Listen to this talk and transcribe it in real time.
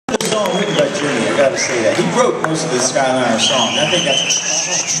got to say that. He wrote most of the Skyliners songs. I think that's...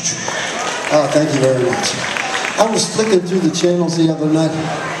 Oh, thank you very much. I was flicking through the channels the other night,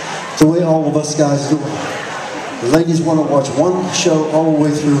 the way all of us guys do. The ladies want to watch one show all the way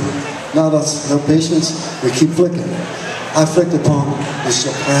through. Not us, no patience. We keep flicking. I flicked upon The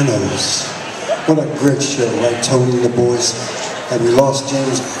Sopranos. What a great show, right? Tony and the boys. And we lost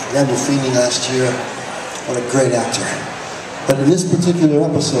James Gandolfini last year. What a great actor. But in this particular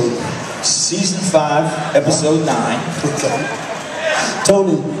episode, Season 5, Episode 9. okay,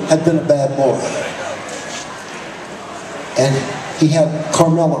 Tony had been a bad boy. And he had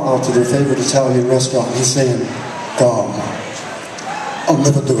Carmela out to their favorite Italian restaurant. And he's saying, "Carm, I'll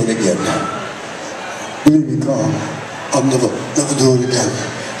never do it again. Believe me, Carm, I'll never do it again.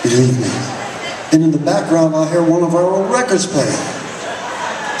 Believe me." And in the background, I hear one of our old records playing.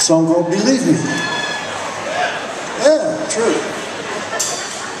 A song called "Believe Me." Yeah, true.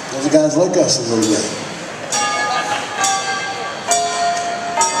 Those guys like us a little bit.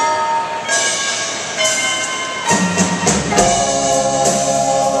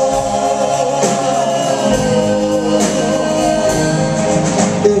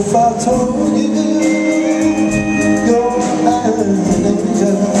 If I told you you're an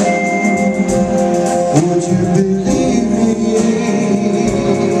angel, would you believe me?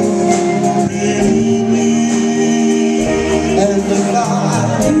 Believe me. And if I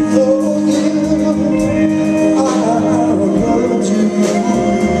told you I loved you,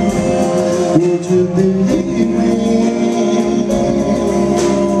 would you believe me?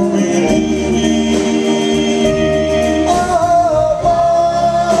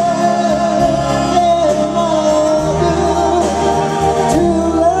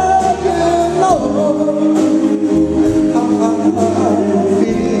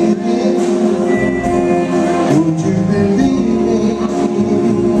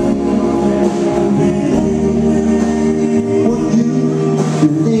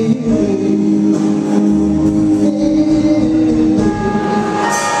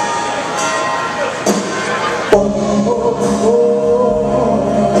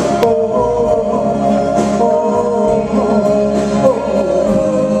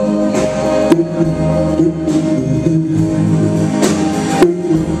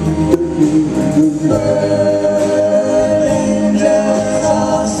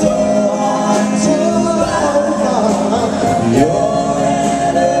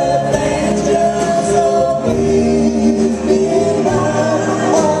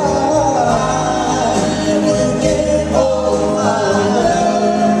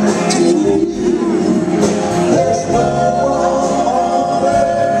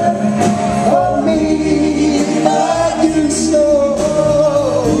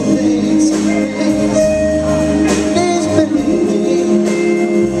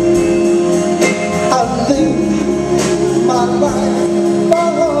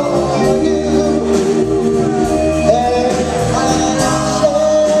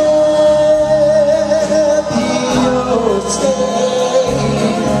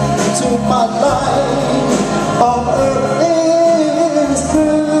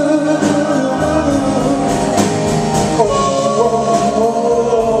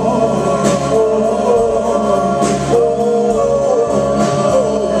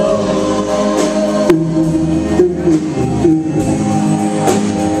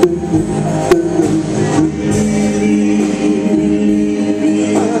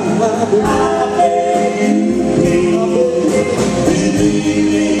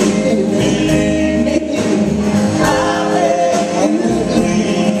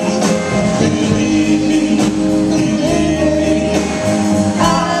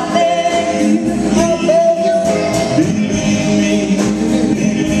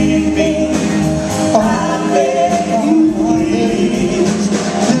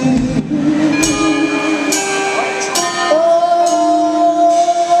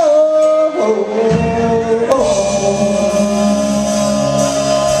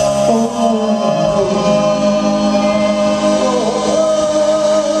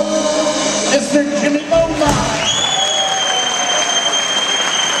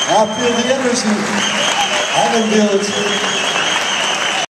 I feel the energy. I can feel it.